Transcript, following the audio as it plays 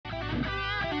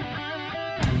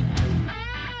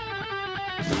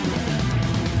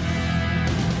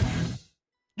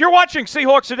You're watching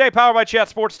Seahawks Today, powered by Chat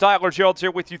Sports. Tyler Jones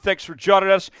here with you. Thanks for joining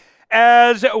us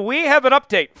as we have an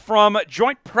update from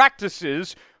joint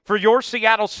practices for your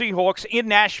Seattle Seahawks in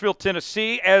Nashville,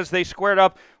 Tennessee, as they squared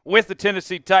up with the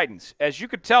Tennessee Titans. As you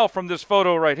could tell from this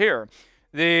photo right here,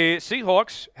 the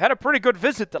Seahawks had a pretty good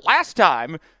visit the last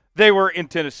time they were in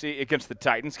Tennessee against the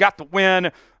Titans. Got the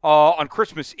win on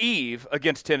Christmas Eve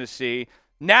against Tennessee.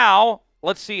 Now,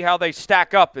 let's see how they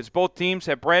stack up as both teams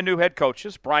have brand new head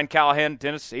coaches. Brian Callahan in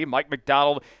Tennessee, Mike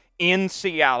McDonald in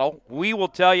Seattle. We will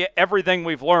tell you everything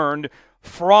we've learned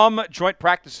from joint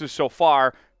practices so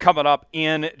far coming up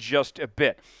in just a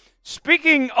bit.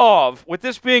 Speaking of, with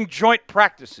this being joint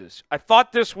practices, I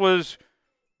thought this was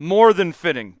more than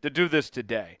fitting to do this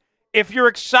today. If you're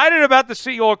excited about the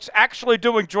Seahawks actually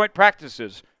doing joint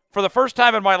practices for the first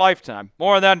time in my lifetime,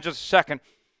 more on that in just a second,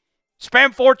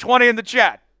 spam 420 in the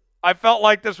chat. I felt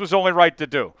like this was only right to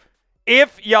do.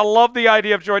 If you love the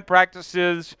idea of joint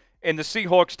practices and the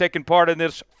Seahawks taking part in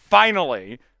this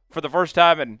finally for the first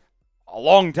time in a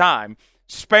long time,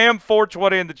 spam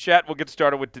 420 in the chat. We'll get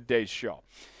started with today's show.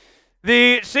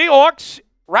 The Seahawks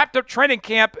wrapped up training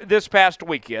camp this past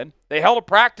weekend. They held a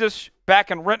practice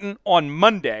back in Renton on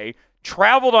Monday,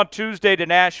 traveled on Tuesday to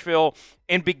Nashville,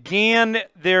 and began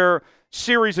their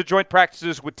series of joint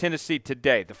practices with Tennessee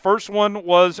today. The first one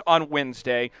was on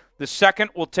Wednesday. The second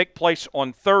will take place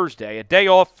on Thursday, a day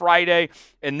off Friday,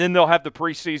 and then they'll have the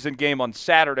preseason game on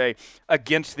Saturday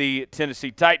against the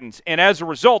Tennessee Titans. And as a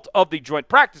result of the joint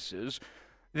practices,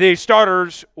 the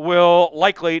starters will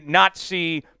likely not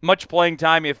see much playing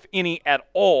time, if any at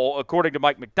all, according to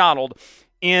Mike McDonald,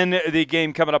 in the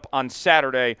game coming up on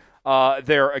Saturday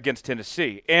there against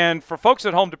Tennessee. And for folks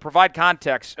at home, to provide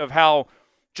context of how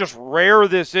just rare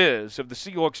this is of the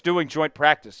Seahawks doing joint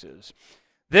practices,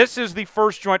 this is the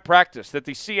first joint practice that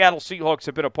the Seattle Seahawks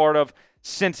have been a part of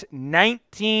since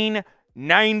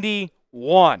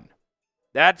 1991.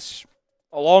 That's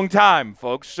a long time,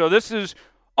 folks. So this is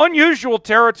unusual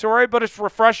territory, but it's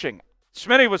refreshing.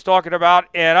 Smitty was talking about,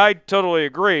 and I totally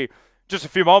agree, just a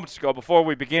few moments ago before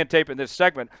we began taping this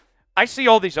segment, I see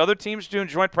all these other teams doing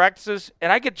joint practices, and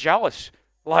I get jealous.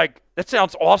 Like, that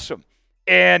sounds awesome.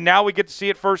 And now we get to see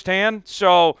it firsthand.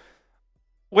 So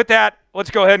with that,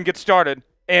 let's go ahead and get started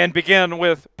and begin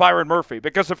with Byron Murphy,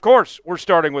 because, of course, we're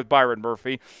starting with Byron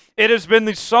Murphy. It has been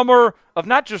the summer of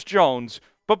not just Jones,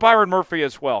 but Byron Murphy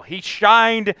as well. He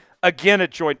shined again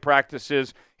at joint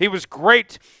practices. He was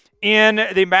great in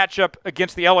the matchup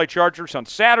against the LA Chargers on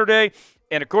Saturday,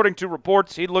 and according to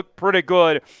reports, he looked pretty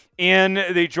good in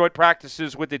the joint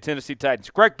practices with the Tennessee Titans.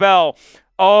 Greg Bell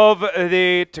of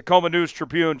the Tacoma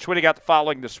News-Tribune tweeting out the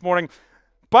following this morning: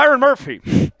 Byron Murphy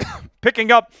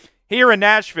picking up here in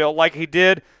Nashville like he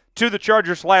did to the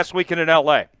Chargers last weekend in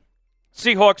L.A.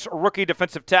 Seahawks rookie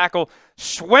defensive tackle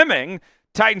swimming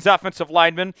Titans offensive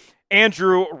lineman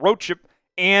Andrew Rochip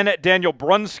and Daniel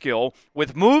Brunskill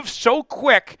with moves so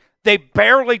quick they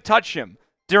barely touch him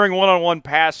during one-on-one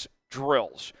pass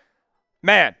drills.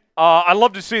 Man, I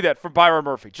love to see that from Byron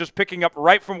Murphy, just picking up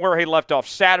right from where he left off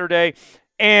Saturday.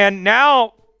 And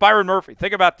now Byron Murphy,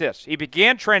 think about this. He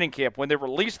began training camp when they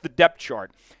released the depth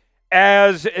chart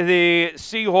as the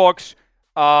Seahawks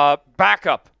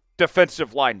backup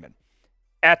defensive lineman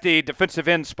at the defensive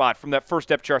end spot from that first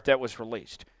depth chart that was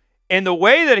released. And the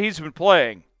way that he's been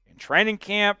playing in training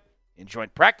camp, in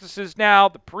joint practices now,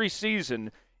 the preseason,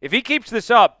 if he keeps this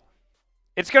up,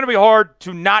 it's going to be hard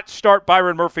to not start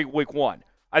Byron Murphy week one.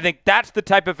 I think that's the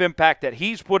type of impact that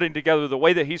he's putting together, the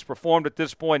way that he's performed at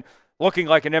this point, looking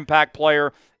like an impact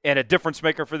player and a difference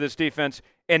maker for this defense.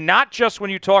 And not just when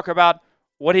you talk about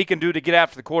what he can do to get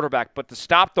after the quarterback, but to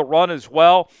stop the run as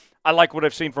well. I like what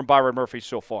I've seen from Byron Murphy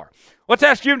so far. Let's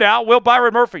ask you now, will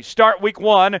Byron Murphy start week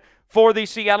one for the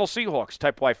Seattle Seahawks?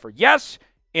 Type Y for yes,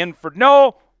 N for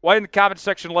no. Why in the comment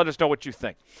section, let us know what you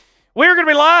think. We're going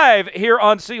to be live here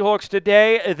on Seahawks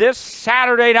Today this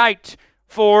Saturday night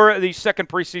for the second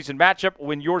preseason matchup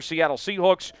when your Seattle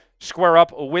Seahawks square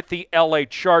up with the LA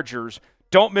Chargers.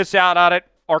 Don't miss out on it.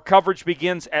 Our coverage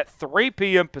begins at 3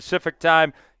 p.m. Pacific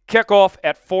time. Kickoff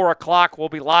at 4 o'clock. We'll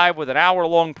be live with an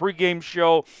hour-long pregame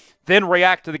show, then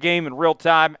react to the game in real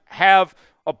time, have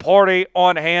a party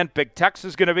on hand. Big Tex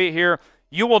is going to be here.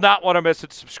 You will not want to miss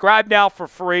it. Subscribe now for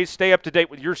free. Stay up to date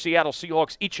with your Seattle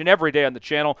Seahawks each and every day on the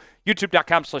channel.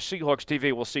 YouTube.com/Seahawks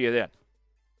TV. We'll see you then.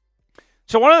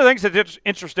 So one of the things that's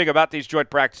interesting about these joint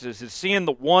practices is seeing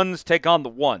the ones take on the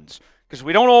ones, because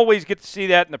we don't always get to see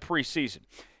that in the preseason.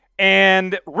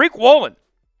 And Riq Woolen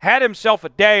had himself a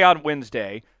day on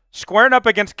Wednesday squaring up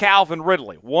against Calvin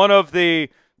Ridley, one of the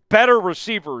better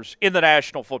receivers in the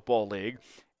National Football League.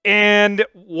 And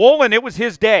Woolen, it was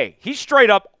his day. He straight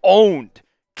up owned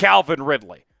Calvin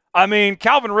Ridley. I mean,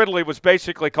 Calvin Ridley was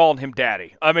basically calling him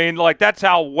daddy. I mean, like, that's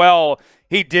how well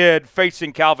he did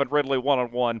facing Calvin Ridley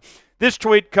one-on-one. This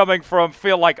tweet coming from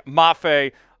Feel Like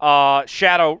Mafe,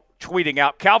 Shadow tweeting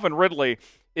out, Calvin Ridley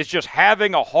is just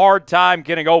having a hard time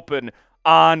getting open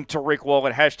on to Riq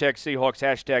Woolen, hashtag Seahawks,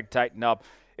 hashtag Tighten Up.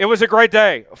 It was a great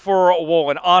day for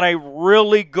Woolen on a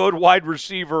really good wide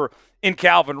receiver in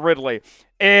Calvin Ridley.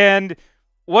 And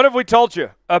what have we told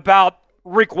you about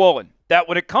Riq Woolen? That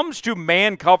when it comes to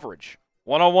man coverage,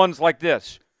 one-on-ones like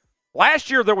this, last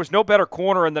year there was no better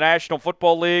corner in the National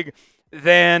Football League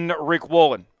than Riq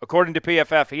Woolen. According to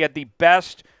PFF, he had the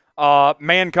best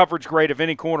man coverage grade of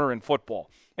any corner in football.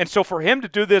 And so for him to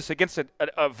do this against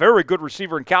a very good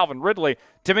receiver in Calvin Ridley,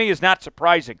 to me, is not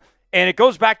surprising. And it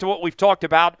goes back to what we've talked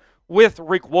about with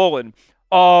Riq Woolen,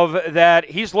 of that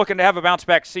he's looking to have a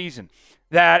bounce-back season.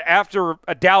 That after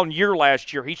a down year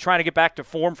last year, he's trying to get back to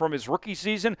form from his rookie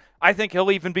season. I think he'll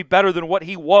even be better than what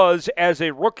he was as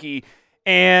a rookie.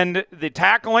 And the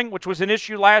tackling, which was an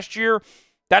issue last year,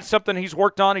 that's something he's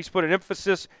worked on. He's put an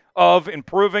emphasis of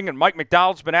improving, and Mike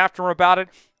McDowell's been after him about it.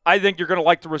 I think you're going to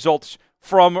like the results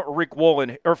from Riq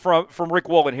Woolen, or from Riq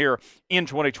Woolen here in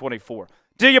 2024.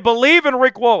 Do you believe in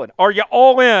Riq Woolen? Are you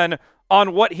all in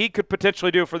on what he could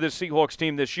potentially do for this Seahawks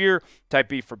team this year? Type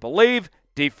B for believe,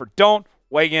 D for don't.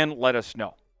 Weigh in, let us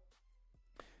know.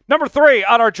 Number 3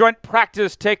 on our joint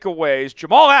practice takeaways,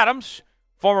 Jamal Adams,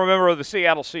 former member of the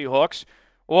Seattle Seahawks,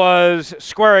 was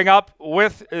squaring up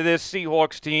with this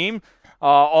Seahawks team.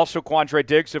 Also Quandre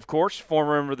Diggs, of course,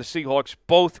 former member of the Seahawks,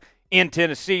 both in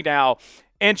Tennessee now.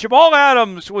 And Jamal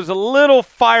Adams was a little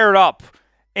fired up,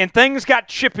 and things got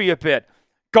chippy a bit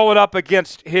going up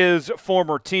against his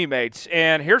former teammates.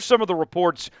 And here's some of the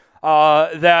reports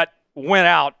that went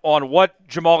out on what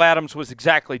Jamal Adams was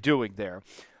exactly doing there.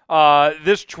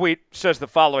 This tweet says the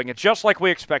following: "It's just like we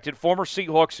expected. Former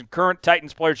Seahawks and current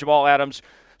Titans player Jamal Adams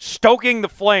stoking the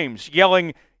flames,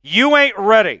 yelling, 'You ain't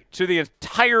ready,' to the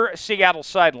entire Seattle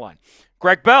sideline."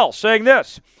 Greg Bell saying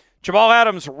this: "Jamal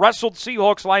Adams wrestled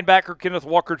Seahawks linebacker Kenneth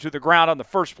Walker to the ground on the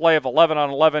first play of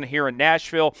 11-on-11 here in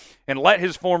Nashville and let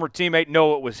his former teammate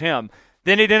know it was him.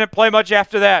 Then he didn't play much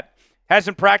after that.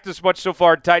 Hasn't practiced much so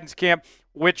far at Titans camp,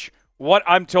 which, what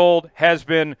I'm told, has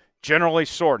been generally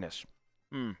soreness."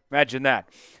 Imagine that.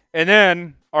 And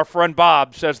then our friend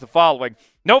Bob says the following: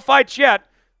 "No fights yet,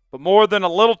 but more than a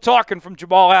little talking from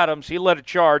Jamal Adams. He led a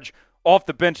charge off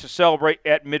the bench to celebrate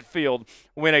at midfield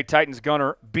when a Titans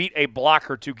gunner beat a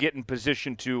blocker to get in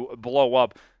position to blow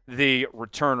up the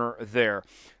returner there."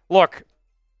 Look,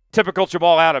 typical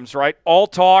Jamal Adams, right? All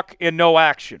talk and no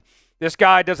action. This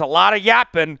guy does a lot of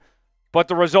yapping, but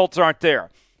the results aren't there.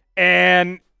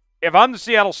 And if I'm the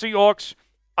Seattle Seahawks,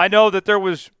 I know that there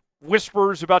was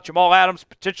whispers about Jamal Adams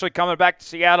potentially coming back to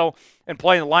Seattle and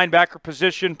playing the linebacker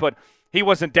position, but he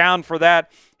wasn't down for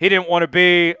that. He didn't want to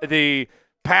be the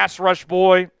pass rush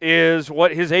boy, is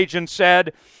what his agent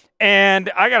said.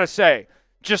 And I got to say,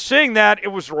 just seeing that, it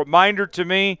was a reminder to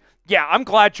me, yeah, I'm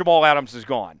glad Jamal Adams is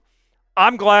gone.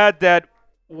 I'm glad that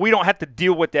we don't have to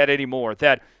deal with that anymore,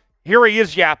 that here he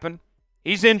is yapping.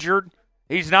 He's injured.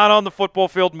 He's not on the football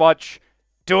field much,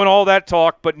 doing all that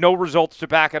talk, but no results to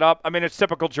back it up. I mean, it's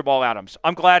typical Jamal Adams.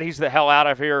 I'm glad he's the hell out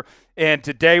of here. And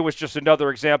today was just another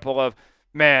example of,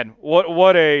 man,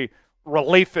 what a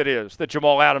relief it is that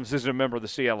Jamal Adams isn't a member of the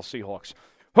Seattle Seahawks.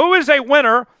 Who is a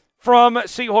winner from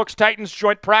Seahawks-Titans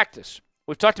joint practice?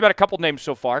 We've talked about a couple names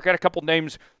so far. I've got a couple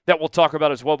names that we'll talk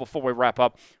about as well before we wrap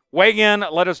up. Weigh in.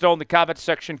 Let us know in the comments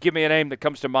section. Give me a name that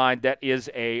comes to mind that is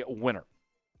a winner.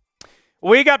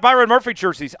 We got Byron Murphy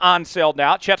jerseys on sale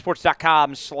now.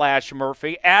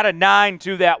 Chatsports.com/Murphy. Add a 9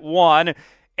 to that 1.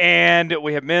 And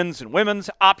we have men's and women's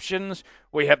options.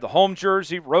 We have the home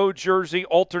jersey, road jersey,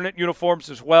 alternate uniforms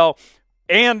as well,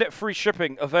 and free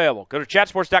shipping available. Go to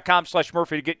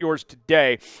chatsports.com/Murphy to get yours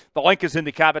today. The link is in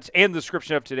the comments and the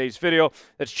description of today's video.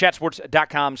 That's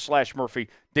chatsports.com/Murphy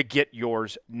to get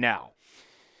yours now.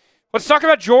 Let's talk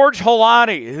about George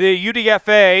Holani, the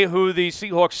UDFA, who the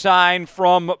Seahawks signed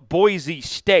from Boise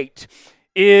State,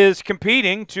 is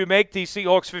competing to make the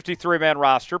Seahawks 53-man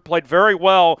roster, played very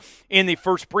well in the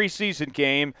first preseason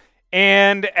game,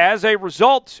 and as a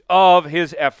result of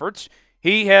his efforts,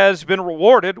 he has been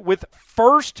rewarded with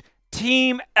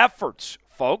first-team efforts,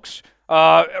 folks.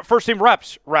 First-team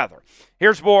reps, rather.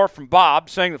 Here's more from Bob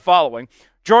saying the following: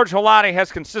 "George Holani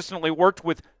has consistently worked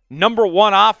with number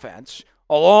 1 offense,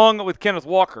 along with Kenneth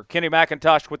Walker, Kenny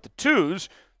McIntosh with the 2s,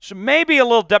 so maybe a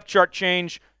little depth chart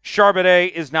change.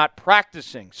 Charbonnet is not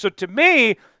practicing." So to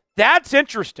me, that's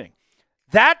interesting.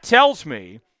 That tells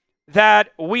me that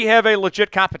we have a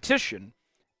legit competition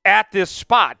at this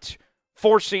spot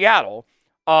for Seattle.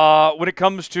 when it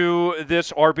comes to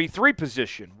this RB3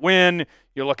 position. When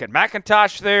you look at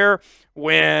McIntosh there,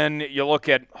 when you look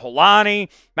at Holani,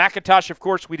 McIntosh, of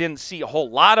course, we didn't see a whole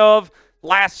lot of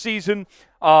last season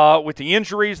with the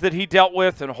injuries that he dealt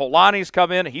with, and Holani's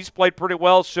come in. He's played pretty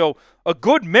well, so a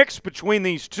good mix between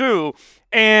these two.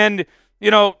 And,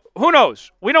 who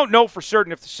knows? We don't know for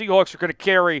certain if the Seahawks are going to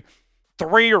carry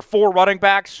 3 or 4 running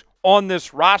backs on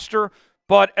this roster,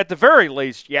 but at the very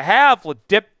least, you have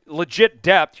legit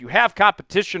depth. You have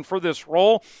competition for this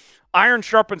role. Iron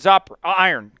sharpens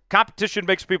iron. Competition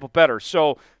makes people better.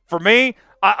 So for me,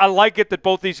 I like it that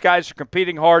both these guys are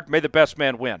competing hard. May the best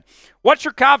man win. What's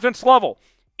your confidence level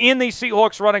in these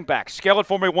Seahawks running backs? Scale it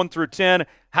for me 1 through 10.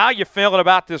 How you feeling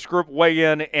about this group? Weigh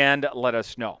in and let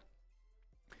us know.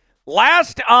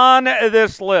 Last on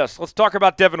this list, let's talk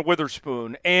about Devon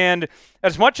Witherspoon. And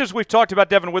as much as we've talked about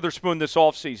Devon Witherspoon this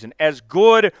offseason, as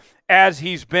good as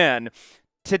he's been,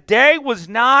 today was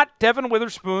not Devon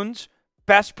Witherspoon's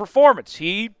best performance.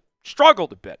 He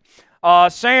struggled a bit.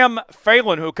 Sam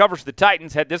Phelan, who covers the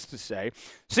Titans, had this to say.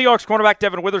 Seahawks cornerback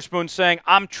Devon Witherspoon saying,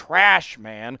 "I'm trash,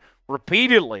 man,"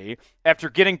 repeatedly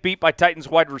after getting beat by Titans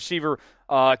wide receiver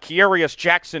Kearius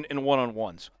Jackson in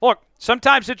one-on-ones. Look,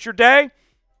 sometimes it's your day.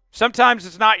 Sometimes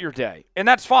it's not your day, and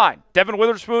that's fine. Devon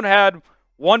Witherspoon had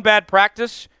one bad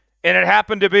practice, and it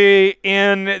happened to be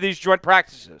in these joint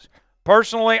practices.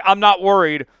 Personally, I'm not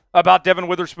worried about Devon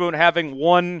Witherspoon having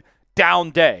one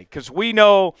down day because we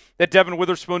know that Devon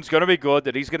Witherspoon's going to be good,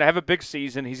 that he's going to have a big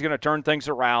season, he's going to turn things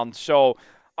around. So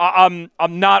I'm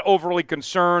not overly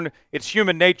concerned. It's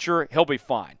human nature. He'll be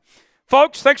fine.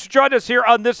 Folks, thanks for joining us here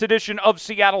on this edition of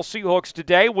Seattle Seahawks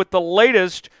Today with the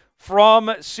latest from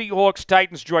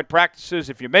Seahawks-Titans joint practices.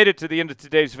 If you made it to the end of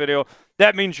today's video,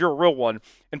 that means you're a real one.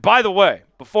 And by the way,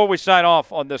 before we sign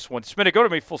off on this one, Smitty, go to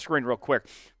me full screen real quick.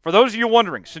 For those of you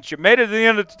wondering, since you made it to the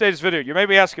end of today's video, you may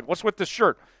be asking, what's with this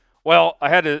shirt? Well, I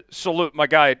had to salute my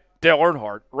guy, Dale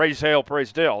Earnhardt. Raise hail,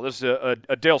 praise Dale. This is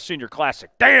a Dale Senior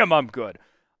Classic. Damn, I'm good.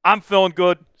 I'm feeling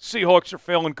good. Seahawks are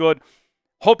feeling good.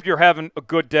 Hope you're having a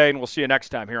good day, and we'll see you next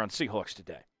time here on Seahawks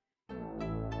Today.